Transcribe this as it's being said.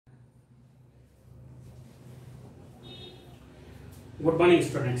Good morning,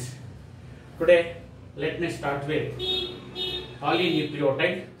 students. Today, let me start with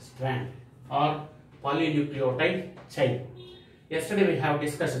polynucleotide strand or polynucleotide chain. Yesterday we have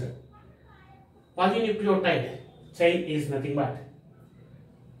discussed polynucleotide chain is nothing but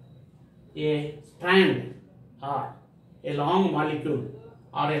a strand or a long molecule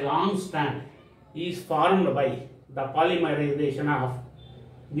or a long strand is formed by the polymerization of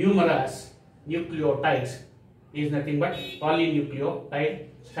numerous nucleotides is nothing but polynucleotide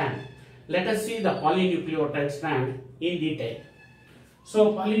strand. Let us see the polynucleotide strand in detail.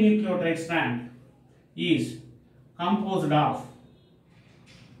 So polynucleotide strand is composed of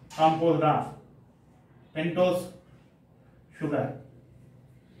pentose sugar,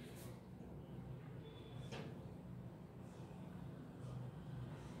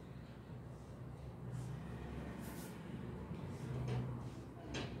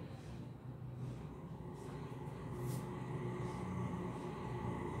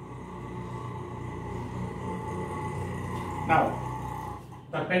 now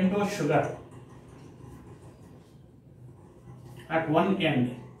the pentose sugar at one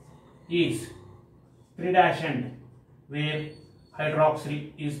end is 3' end where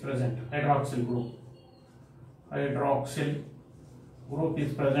hydroxyl is present, hydroxyl group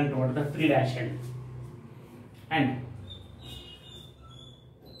is present over the 3' end, and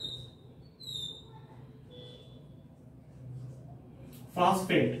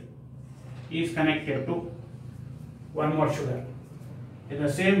phosphate is connected to one more sugar. In the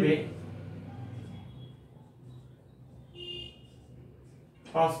same way,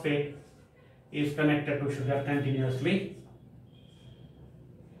 phosphate is connected to sugar continuously,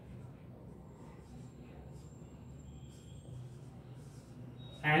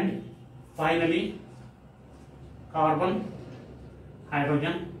 and finally carbon,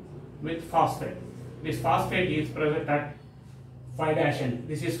 hydrogen with phosphate. This phosphate is present at 5' end.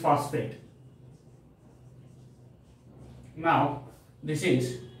 This is phosphate. Now this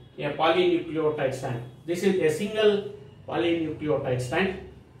is a polynucleotide strand. This is a single polynucleotide strand.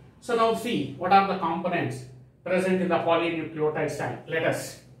 So now see what are the components present in the polynucleotide strand. Let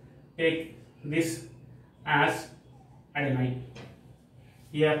us take this as adenine.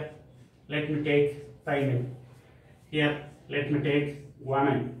 Here let me take thymine. Here let me take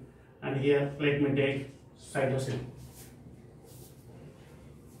guanine, and here let me take cytosine.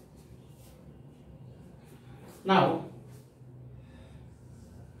 Now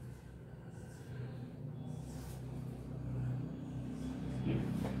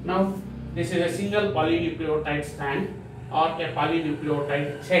this is a single polynucleotide strand or a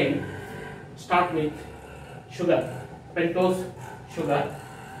polynucleotide chain. Start with sugar, pentose sugar.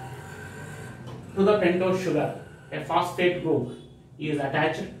 To the pentose sugar, a phosphate group is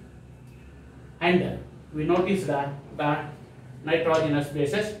attached, and we notice that the nitrogenous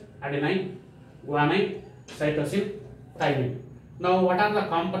bases adenine, guanine, cytosine, thymine. Now what are the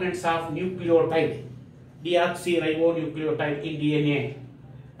components of nucleotide? Deoxyribonucleotide in DNA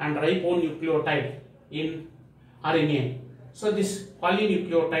and ribonucleotide in RNA. So this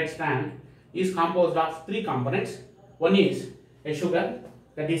polynucleotide strand is composed of three components. One is a sugar,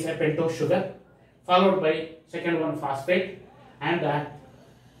 that is a pentose sugar, followed by second one phosphate, and the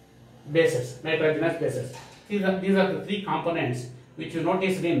bases, nitrogenous bases. These are the three components which you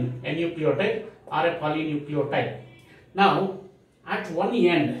notice in a nucleotide or a polynucleotide. Now at one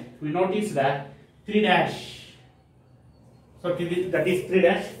end we notice the 3'. So that is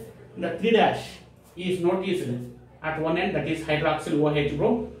 3'. The 3' is noticed at one end, that is hydroxyl OH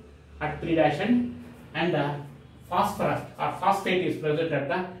group at 3' end, and the phosphorus or phosphate is present at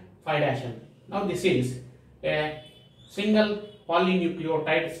the 5' end. Now this is a single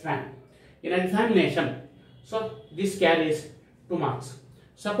polynucleotide strand. In examination, so this carries 2 marks.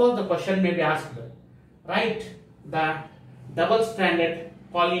 Suppose the question may be asked, write the double-stranded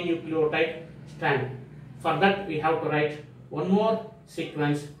polynucleotide strand. For that we have to write one more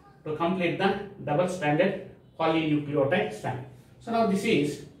sequence to complete the double-stranded polynucleotide strand. So now this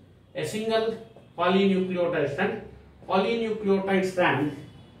is a single polynucleotide strand. Polynucleotide strand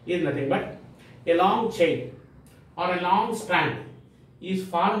is nothing but a long chain or a long strand is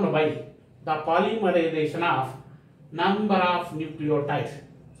formed by the polymerization of number of nucleotides.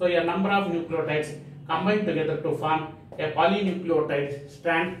 So a number of nucleotides combine together to form a polynucleotide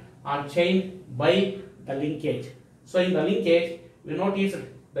strand or chain by the linkage. So in the linkage we notice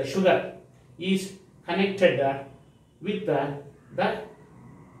the sugar is connected with the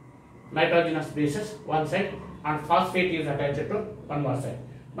nitrogenous bases one side, and phosphate is attached to one more side.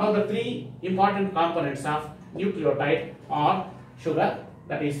 Now the three important components of nucleotide are sugar,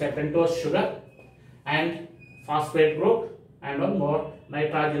 that is a pentose sugar, and phosphate group, and one more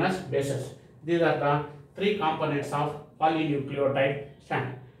nitrogenous bases. These are the three components of polynucleotide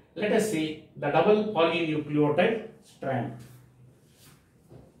strand. Let us see the double polynucleotide strand.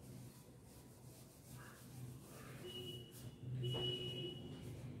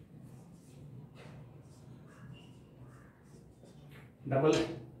 Double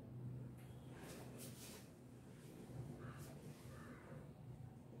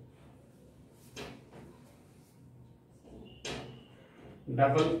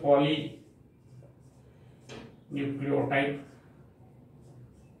polynucleotide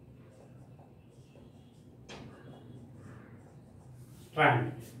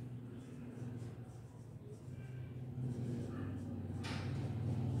strand.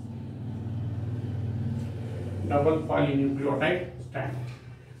 Double polynucleotide strand.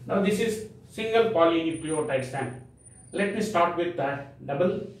 Now this is single polynucleotide strand. Let me start with the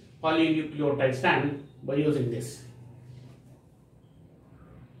double polynucleotide strand by using this.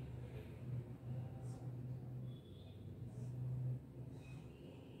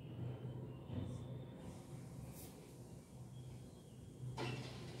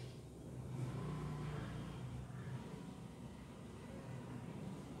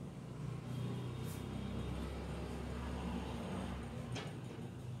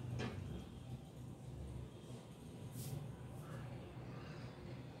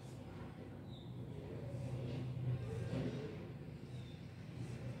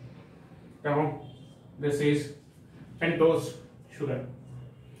 Now this is pentose sugar.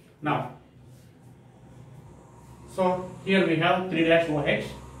 Now, so here we have 3-OH.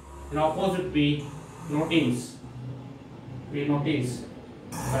 In opposite we notice the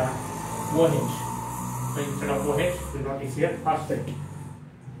OH. So instead of OH we notice here phosphate.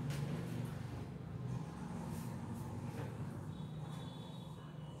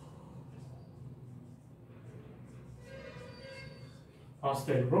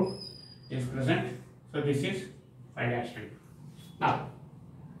 Phosphate group is present, so this is 5'.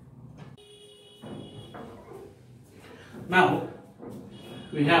 Now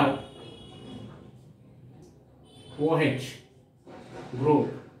we have OH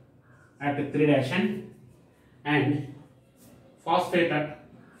group at 3' and phosphate at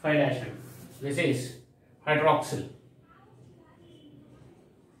 5'. This is hydroxyl.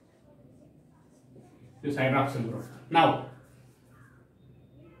 This hydroxyl group. Now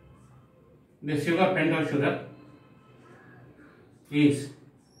the sugar, pentose sugar, is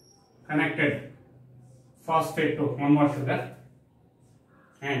connected phosphate to one more sugar,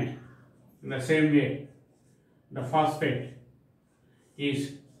 and in the same way the phosphate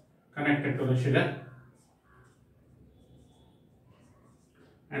is connected to the sugar,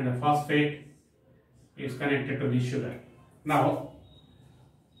 and the phosphate is connected to the sugar. Now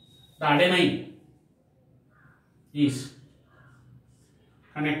the adenine is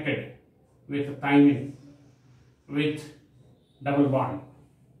connected with thymine with double bond,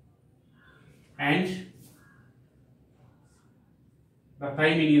 and the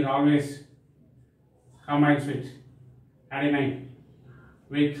thymine is always combines with adenine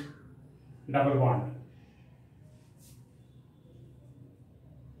with double bond.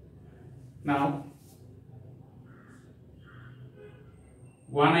 Now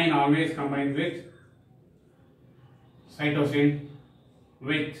guanine always combines with cytosine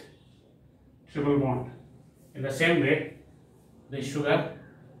with triple bond. In the same way, the sugar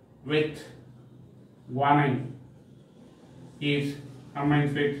with guanine is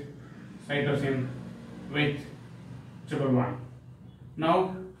combines with cytosine with triple bond.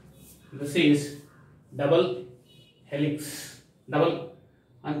 Now this is double helix, double,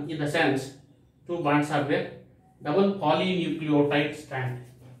 and in the sense two bonds are there, double polynucleotide strand,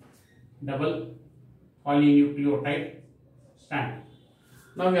 double polynucleotide strand.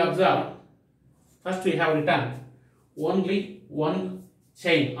 Now we observe, first we have written only one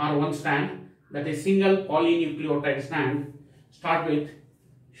chain or one strand, that is single polynucleotide strand, start with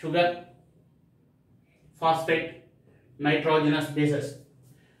sugar, phosphate, nitrogenous bases,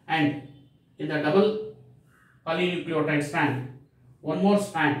 and in the double polynucleotide strand, one more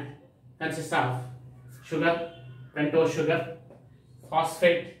strand consists of sugar, pentose sugar,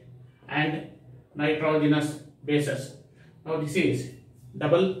 phosphate and nitrogenous bases. Now this is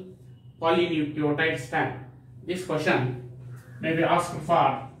double polynucleotide strand. This question may be asked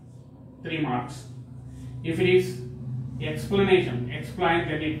for 3 marks. If it is explanation, explain,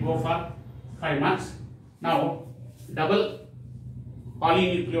 then it go for 5 marks. Now double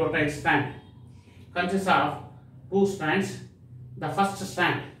polynucleotide strand consists of 2 strands. The first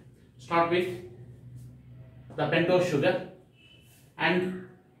strand start with the pentose sugar and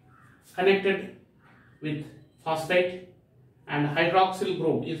connected with phosphate and hydroxyl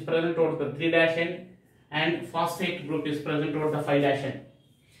group is present over the 3' end, and phosphate group is present over the 5' end.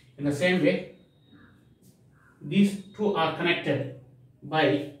 In the same way, these two are connected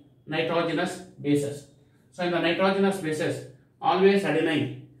by nitrogenous bases. So in the nitrogenous bases, always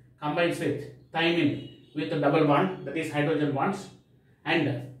adenine combines with thymine with a double bond, that is hydrogen bonds,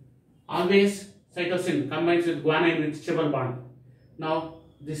 and always cytosine combines with guanine with triple bond. Now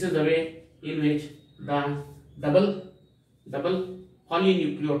this is the way in which the double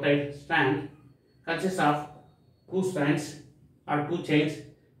polynucleotide strand consists of two strands or two chains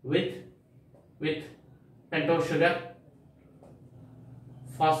with pentose sugar,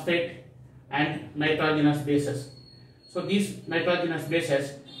 phosphate and nitrogenous bases. So these nitrogenous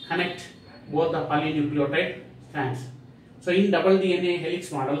bases connect both the polynucleotide strands. So in double DNA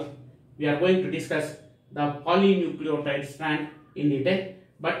helix model, we are going to discuss the polynucleotide strand in detail,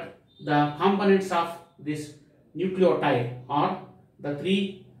 but the components of this nucleotide are the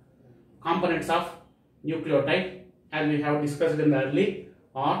three components of nucleotide, as we have discussed in the early,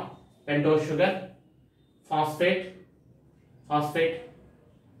 are pentose sugar, phosphate,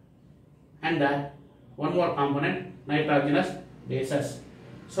 and one more component, nitrogenous bases.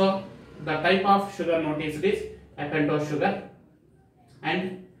 So the type of sugar noticed is a pentose sugar,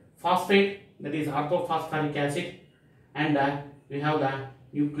 and phosphate, that is orthophosphoric acid, and we have the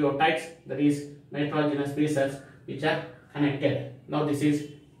nucleotides, that is nitrogenous bases, which are connected. Now this is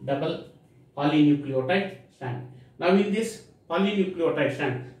double polynucleotide strand. Now in this polynucleotide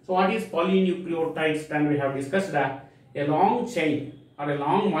strand, so what is polynucleotide strand? We have discussed that a long chain or a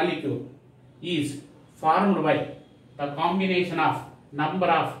long molecule is formed by the combination of number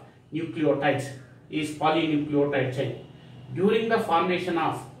of nucleotides is polynucleotide chain. During the formation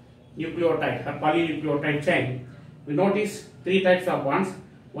of nucleotide or polynucleotide chain, we notice three types of bonds.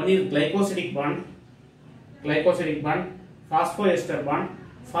 One is glycosidic bond, phosphoester bond,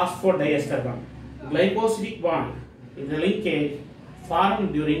 phosphodiester bond. Glycosidic bond is a linkage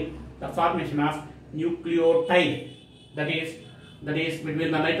formed during the formation of nucleotide, that is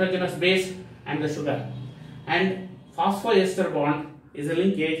between the nitrogenous base and the sugar, and phosphoester bond is a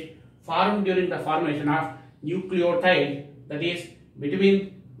linkage formed during the formation of nucleotide, that is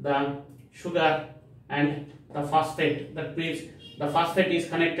between the sugar and the phosphate. That means the phosphate is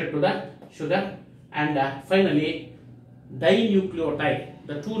connected to the sugar, and finally dinucleotide,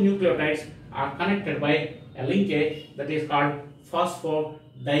 the two nucleotides are connected by a linkage that is called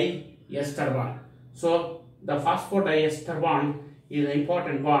phosphodiester bond. So the phosphodiester bond is an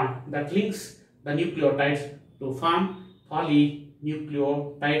important bond that links the nucleotides to form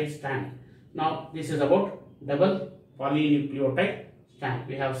polynucleotide strand. Now this is about double polynucleotide strand.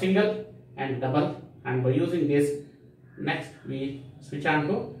 We have single and double, and by using this, next we switch on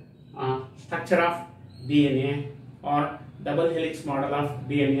to structure of DNA, or double helix model of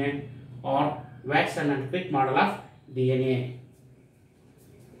DNA, or Watson and Crick model of DNA.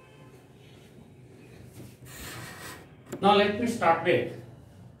 Now let me start with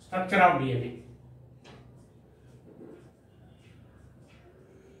structure of DNA.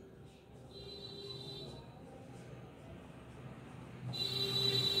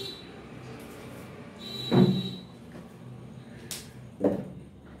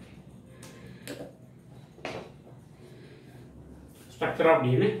 Structure of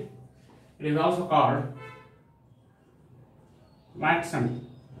DNA. It is also called Watson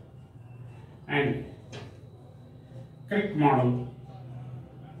and Crick model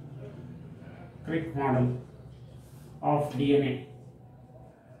of DNA,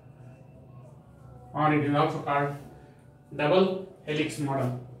 or it is also called double helix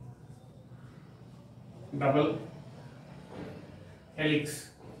model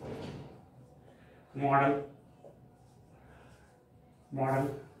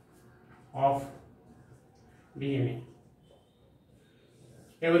of DNA.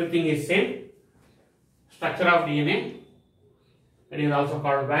 Everything is same. Structure of DNA. It is also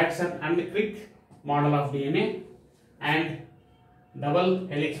called Watson and Crick model of DNA and double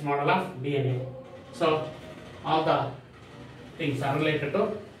helix model of DNA. So all the things are related to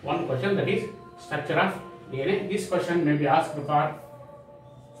one question, that is structure of DNA. This question may be asked for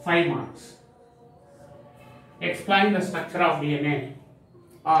 5 marks. Explain the structure of DNA,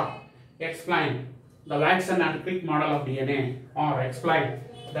 or explain the Watson and Crick model of DNA, or explain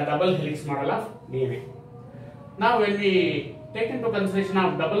the double helix model of DNA. Now when we take into consideration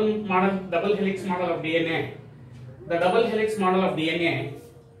of double helix model of DNA, the double helix model of DNA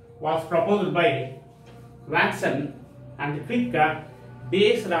was proposed by Watson and Crick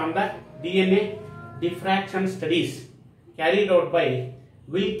based on the DNA diffraction studies carried out by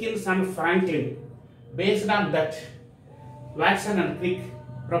Wilkins and Franklin. Based on that, Watson and Crick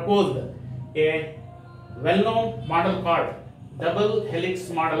proposed a well-known model called double helix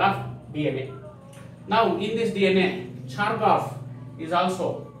model of DNA. Now, in this DNA, Chargaff is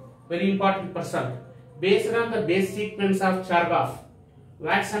also very important person. Based on the base sequence of Chargaff,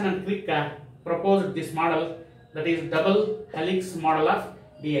 Watson and Crick proposed this model, that is double helix model of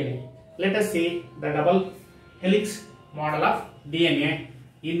DNA. Let us see the double helix model of DNA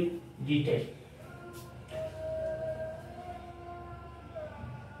in detail.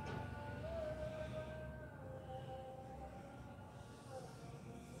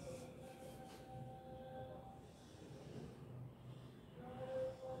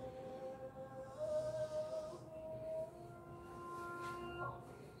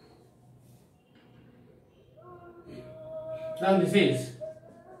 Now this is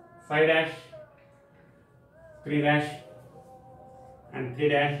 5 dash, 3 dash and 3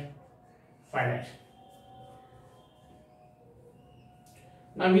 dash, 5 dash.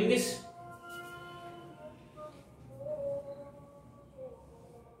 Now in this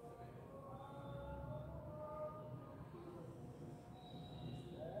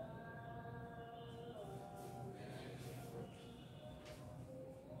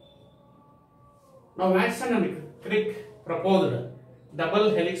now Watson and Crick proposed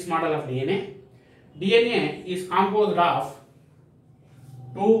double helix model of DNA. DNA is composed of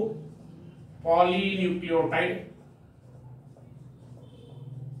two polynucleotide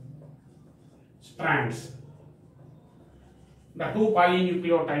strands. The two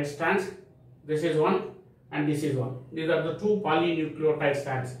polynucleotide strands, this is one and this is one. These are the two polynucleotide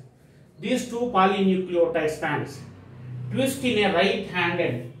strands. These two polynucleotide strands twist in a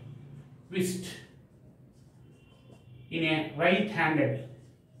right-handed twist. In a right-handed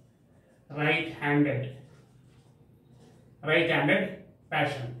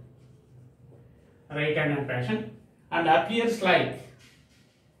fashion, and appears like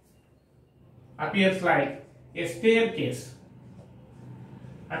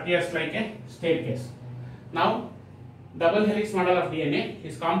a staircase. Now, double helix model of DNA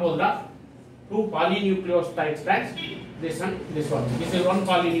is composed of two polynucleotide strands. This one, this one. This is one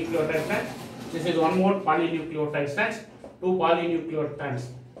polynucleotide strand. This is one more polynucleotide strands, two polynucleotide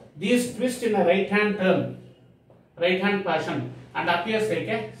strands. These twist in a right-hand fashion and appears like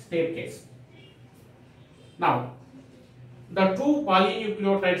a staircase. Now, the two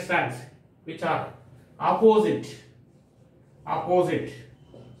polynucleotide strands which are opposite,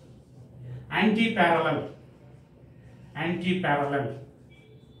 anti-parallel.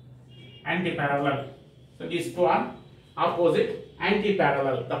 So these two are opposite,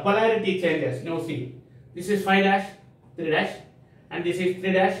 anti-parallel. The polarity changes. Now see, this is 5 dash, 3 dash, and this is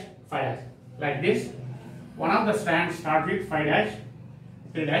 3 dash, 5 dash. Like this, one of the strands start with 5 dash,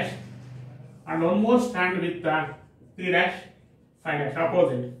 3 dash, and one more strand with 3 dash, 5 dash.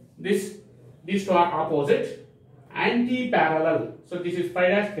 Opposite. These two are opposite, anti-parallel. So this is 5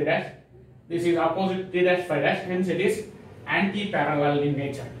 dash, 3 dash. This is opposite 3 dash, 5 dash. Hence it is anti-parallel in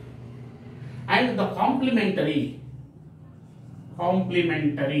nature. And the complementary.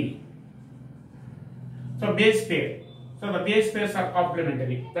 So base pair. So the base pairs are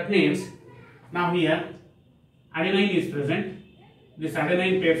complementary. That means now here adenine is present. This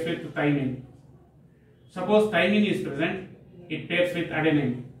adenine pairs with thymine. Suppose thymine is present, it pairs with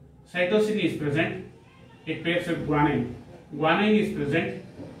adenine. Cytosine is present, it pairs with guanine. Guanine is present,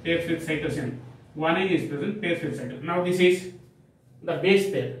 pairs with cytosine. Guanine is present, pairs with cytosine. Now this is the base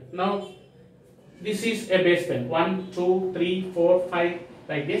pair. Now this is a base pair. 1, 2, 3, 4, 5,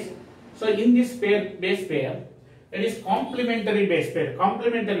 like this. So in this base pair, it is complementary base pair.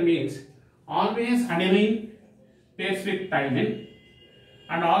 Complementary means always adenine pairs with thymine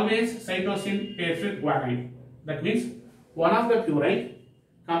and always cytosine pairs with guanine. That means one of the purine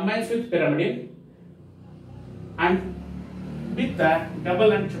combines with pyrimidine and with the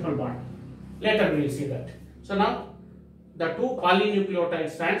double and triple bond. Later we will see that. So now the two polynucleotide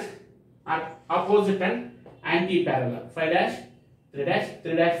strands are opposite and anti-parallel. 5 dash, 3 dash,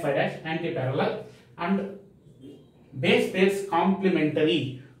 3 dash, 5 dash, anti-parallel, and base pairs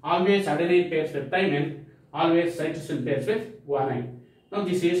complementary. Always adenine pairs with thymine, always cytosine pairs with guanine. Now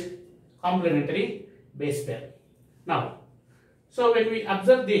this is complementary base pair. Now, so when we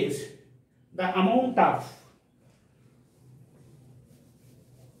observe this, the amount of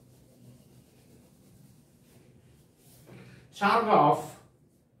Chargaff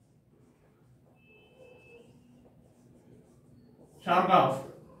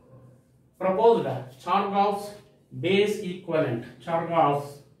proposed Chargaff's base equivalent.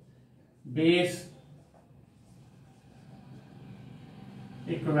 Chargaff's base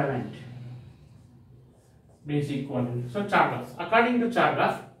equivalent. base equivalent. So Chargaff. According to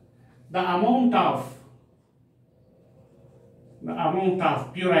Chargaff, the amount of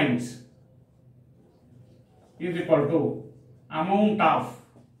purines is equal to amount of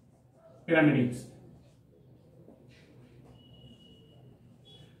pyrimids.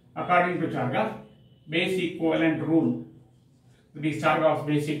 According to Chargaff, base equivalent rule. This is Chargaff's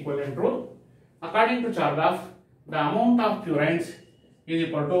base equivalent rule. According to Chargaff, the amount of purines is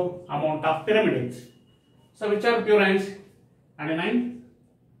equal to amount of pyrimids. So which are purines? Adenine,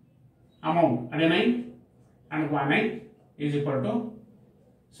 adenine and guanine is equal to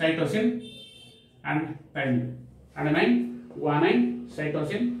cytosine and thymine. Adenine, guanine,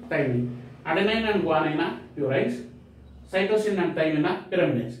 cytosine, thymine. Adenine and guanine are purines. Cytosine and thymine are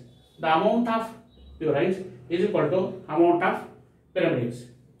pyrimids. The amount of purines is equal to amount of pyrimids.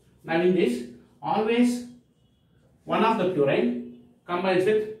 Now in this, always one of the purine combines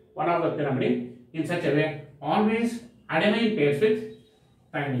with one of the pyrimid in such a way, always adenine pairs with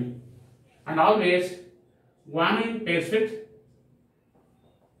thymine and always guanine pairs with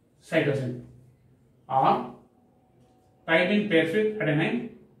cytosine, or thymine pairs with adenine,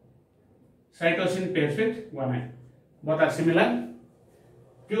 cytosine pairs with guanine. Both are similar.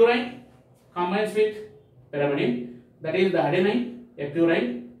 Purine combines with pyrimidine, that is the adenine, a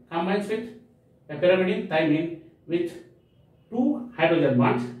purine combines with a pyrimidine, thymine, with 2 hydrogen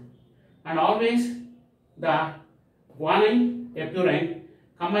bonds, and always the guanine, a purine,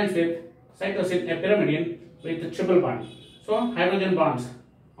 combines with cytosine, a pyrimidine, with triple bond. So hydrogen bonds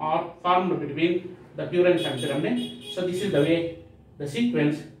are formed between the purines and pyrimidine. So this is the way, the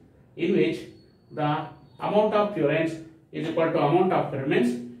sequence in which the amount of purines is equal to amount of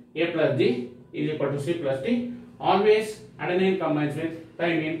pyrimids. A plus D is equal to C plus D. Always adenine combines with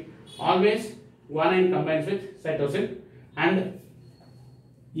thymine. Always guanine combines with cytosine, and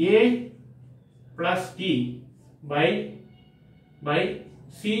A plus T by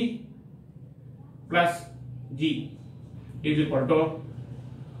C plus G is equal to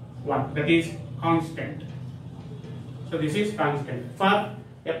 1. That is constant. So this is constant for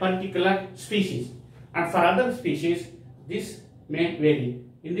a particular species, and for other species this may vary.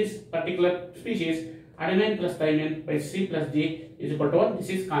 In this particular species, adenine plus thymine by C plus G is equal to 1. This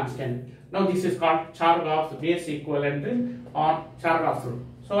is constant. Now this is called Chargaff's base equivalent or Chargaff's rule.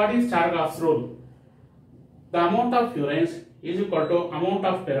 So what is Chargaff's rule? The amount of purines is equal to amount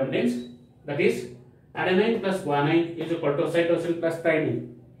of pyrimidines, that is adenine plus guanine is equal to cytosine plus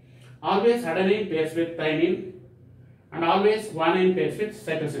thymine. Always adenine pairs with thymine and always guanine pairs with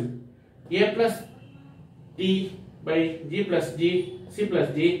cytosine. A plus D by G plus G, C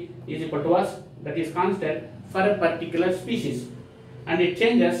plus G is equal to us, that is constant for a particular species, and it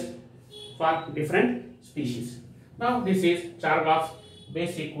changes for different species. Now this is Chargaff's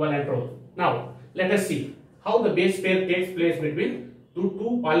base equivalent rule. Now let us see how the base pair takes place between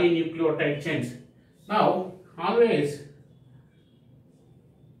two polynucleotide chains. Now always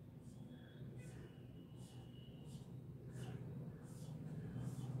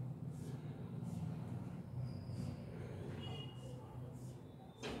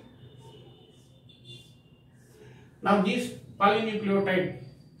now these polynucleotide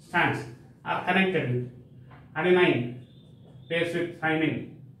strands are connected with adenine pairs with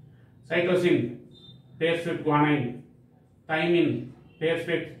thymine, cytosine pairs with guanine, thymine pairs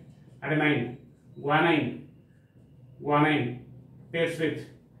with adenine, guanine pairs with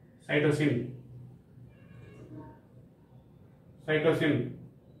cytosine, cytosine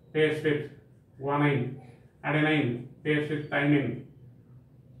pairs with guanine, adenine pairs with thymine,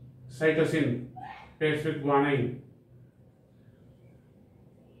 cytosine pairs with guanine,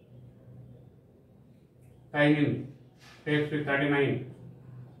 thymine pairs with adenine,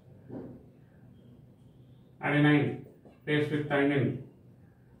 adenine pairs with thymine,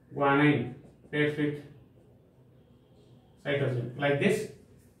 guanine pairs with cytosine. Like this,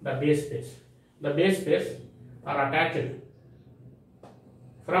 the base pairs. The base pairs are attached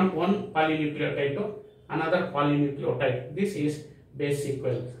from one polynucleotide to another polynucleotide. This is base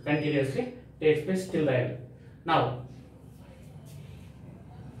sequence. Continuously takes place till the end. Now,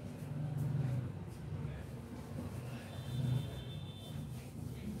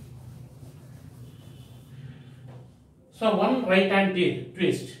 so one right hand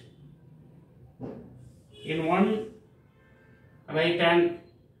twist. In one right hand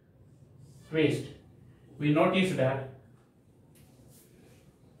twist, we notice that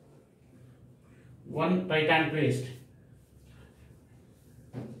one right hand twist,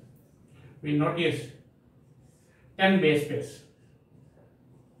 we notice 10 base pairs.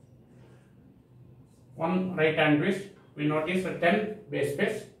 One right hand twist, we notice 10 base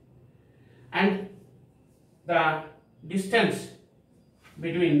pairs, and the distance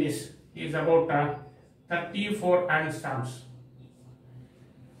between this is about 34 angstroms.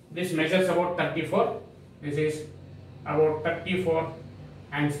 This measures about 34. This is about 34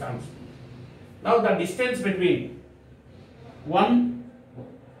 angstroms. Now the distance between one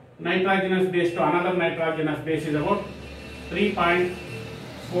nitrogenous base to another nitrogenous base is about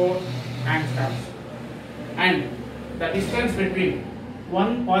 3.4 angstroms, and the distance between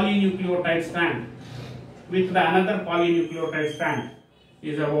one polynucleotide strand with the another polynucleotide strand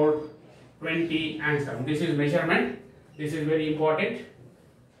is about 20 angstrom. This is measurement. This is very important.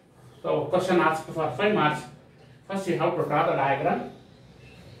 So question asked for 5 marks. First you have to draw the diagram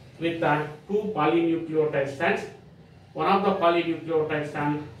with the two polynucleotide strands. One of the polynucleotide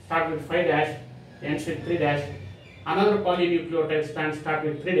strands start with 5 dash, ends with 3 dash. Another polynucleotide strand start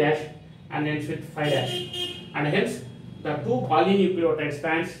with 3 dash and ends with 5 dash. And hence the two polynucleotide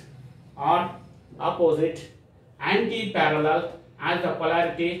strands are opposite, anti-parallel, as the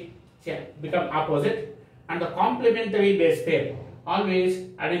polarity become opposite, and the complementary base pair, always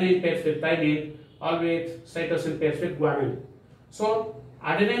adenine pairs with thymine, always cytosine pairs with guanine. So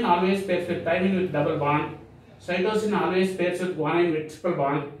adenine always pairs with thymine with double bond, cytosine always pairs with guanine with triple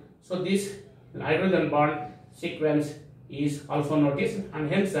bond. So this hydrogen bond sequence is also noticed, and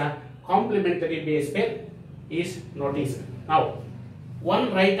hence the complementary base pair is noticed. Now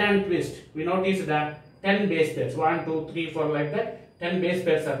one right hand twist, we notice the 10 base pairs, 1, 2, 3, 4 like that, 10 base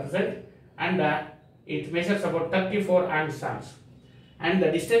pairs are present, and it measures about 34 angstroms, and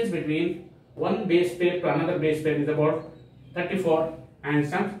the distance between one base pair to another base pair is about 34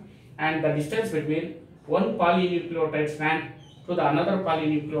 angstroms, and the distance between one polynucleotide strand to the another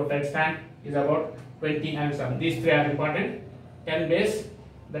polynucleotide strand is about 20 angstroms. These three are important. 10 base,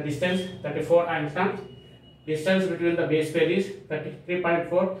 the distance 34 angstroms, distance between the base pair is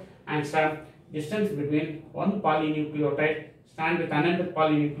 33.4 angstrom, distance between one polynucleotide strand with another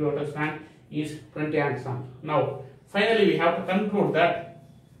polynucleotide strand is 20 angstrom. Now finally we have to conclude that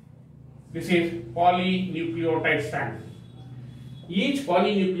this is polynucleotide strand. Each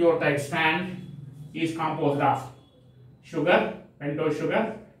polynucleotide strand is composed of sugar, pentose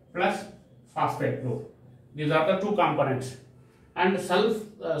sugar plus phosphate group. These are the two components, and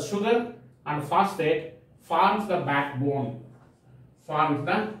sugar and phosphate forms the backbone,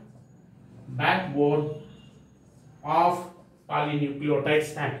 of polynucleotide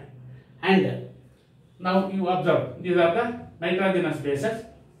strand. And now you observe, these are the nitrogenous bases,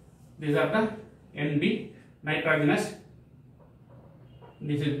 these are the NB nitrogenous,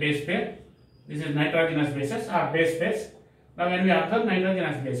 this is base pair, this is nitrogenous bases or base pairs. Now when we observe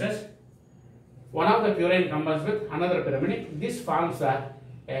nitrogenous bases, one of the purine combines with another pyrimidine. This forms a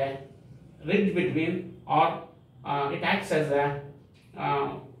ridge between, or it acts as a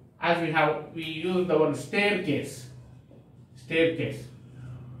we use the word staircase.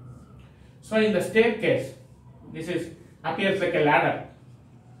 So in the staircase, this appears like a ladder.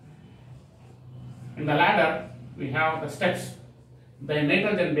 In the ladder we have the steps. The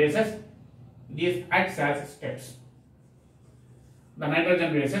nitrogen bases, these acts as steps. The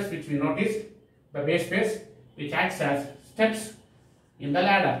nitrogen bases, which we noticed, the base pairs, which acts as steps in the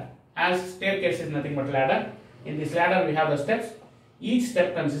ladder. As staircase is nothing but ladder, in this ladder we have the steps. Each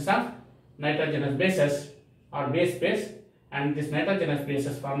step consists of nitrogenous bases or base pairs, and this nitrogenous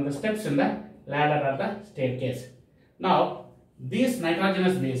bases form the steps in the ladder or the staircase. Now these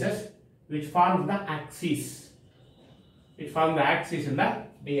nitrogenous bases, which form the axis, in the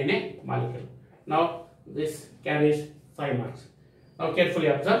DNA molecule. Now this carries 5 marks. Now carefully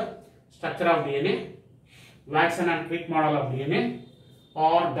observe structure of DNA, Watson and Crick model of DNA,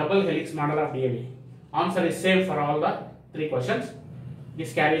 or double helix model of DNA. Answer is same for all the 3 questions.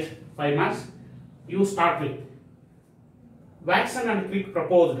 This carries 5 marks. You start with Watson and Crick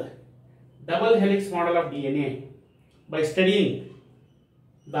proposed double helix model of DNA by studying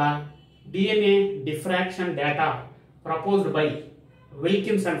the DNA diffraction data proposed by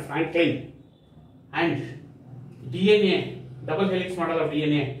Wilkins and Franklin, and DNA, double helix model of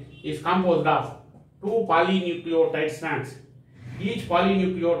DNA, is composed of 2 polynucleotide strands. Each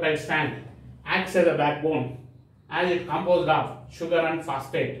polynucleotide strand acts as a backbone, as it is composed of sugar and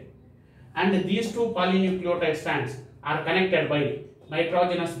phosphate, and these 2 polynucleotide strands are connected by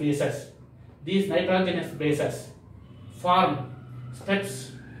nitrogenous bases. These nitrogenous bases form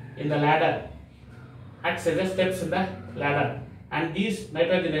steps in the ladder, acts as a steps in the ladder, and these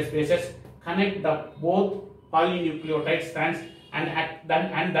nitrogenous bases connect the both polynucleotide strands, and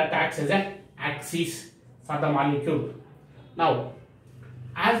that acts as a axis for the molecule. Now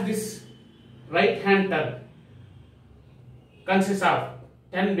as this right hand consists of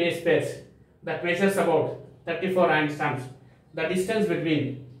 10 base pairs that measures about 34 angstroms. The distance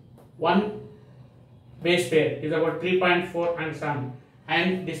between one base pair is about 3.4 angstrom,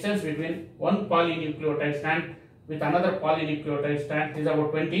 and distance between one polynucleotide strand with another polynucleotide strand is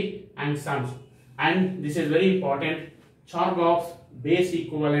about 20 angstroms. And this is very important, Chargaff's base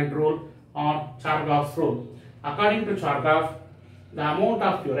equivalent rule or Chargaff's rule. According to Chargaff, the amount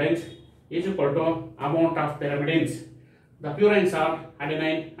of purines is equal to amount of pyrimidines. The purines are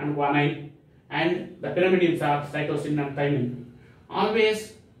adenine and guanine, and the pyrimidines are cytosine and thymine.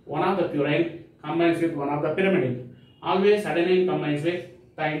 Always one of the purine combines with one of the pyrimidine. Always adenine combines with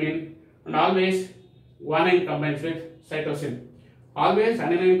thymine, and always guanine combines with cytosine. Always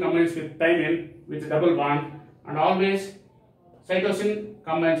adenine combines with thymine with double bond, and always cytosine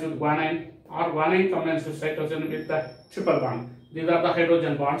combines with guanine, or guanine combines with cytosine with the triple bond. These are the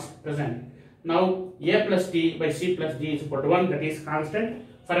hydrogen bonds present. Now A plus T by C plus D is equal to 1, that is constant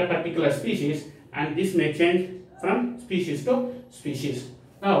for a particular species, and this may change from species to species.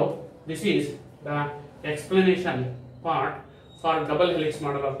 Now this is the explanation part for double helix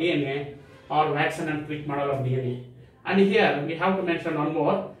model of DNA or Watson and Crick model of DNA. And here we have to mention one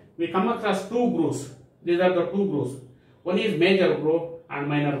more. We come across two grooves. These are the two grooves. One is major groove and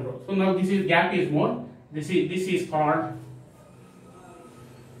minor groove. So now this is gap is more. This is called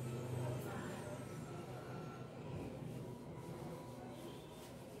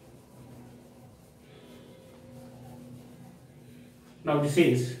this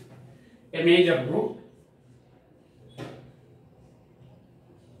is a major groove,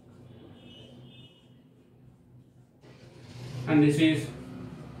 and this is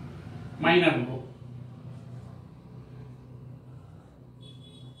minor groove.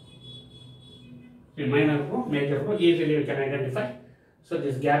 The minor groove, major groove, easily you can identify. So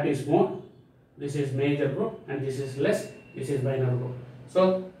this gap is more, this is major groove, and this is less, this is minor groove.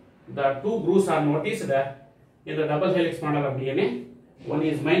 So the two grooves are noticed in the double helix model of DNA. One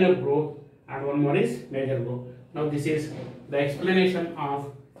is minor groove and one more is major groove. Now this is the explanation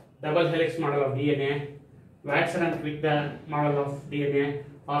of double helix model of DNA, Watson and Crick model of DNA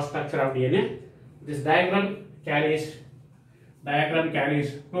or structure of DNA. This diagram carries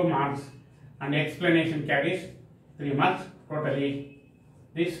 2 marks and explanation carries 3 marks. Totally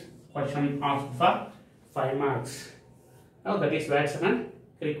this question asked for 5 marks. Now that is Watson and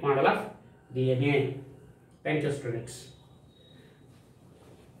Crick model of DNA. Thank you, students.